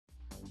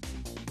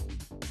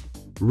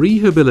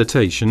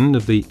Rehabilitation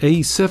of the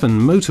A7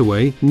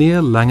 motorway near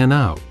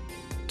Langenau.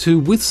 To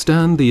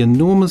withstand the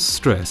enormous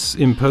stress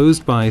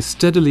imposed by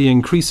steadily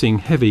increasing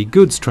heavy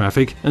goods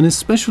traffic, an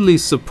especially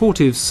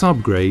supportive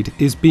subgrade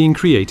is being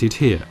created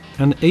here,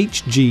 an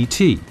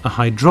HGT, a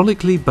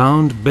hydraulically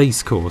bound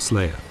base course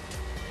layer.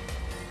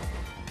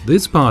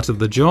 This part of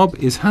the job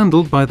is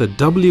handled by the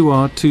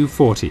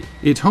WR240.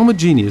 It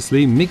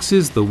homogeneously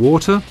mixes the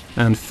water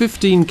and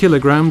 15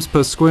 kilograms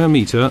per square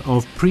meter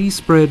of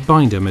pre-spread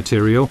binder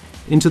material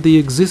into the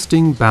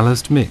existing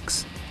ballast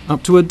mix,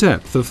 up to a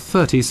depth of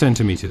 30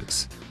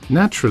 centimeters,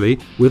 naturally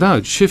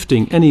without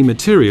shifting any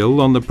material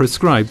on the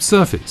prescribed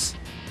surface.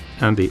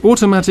 And the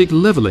automatic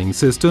leveling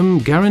system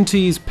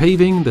guarantees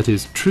paving that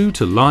is true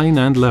to line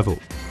and level.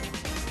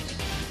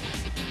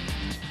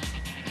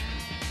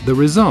 The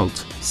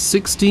result: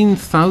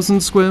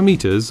 16,000 square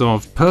meters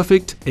of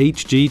perfect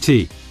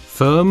HGT,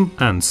 firm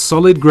and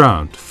solid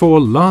ground for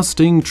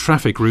lasting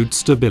traffic route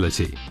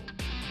stability.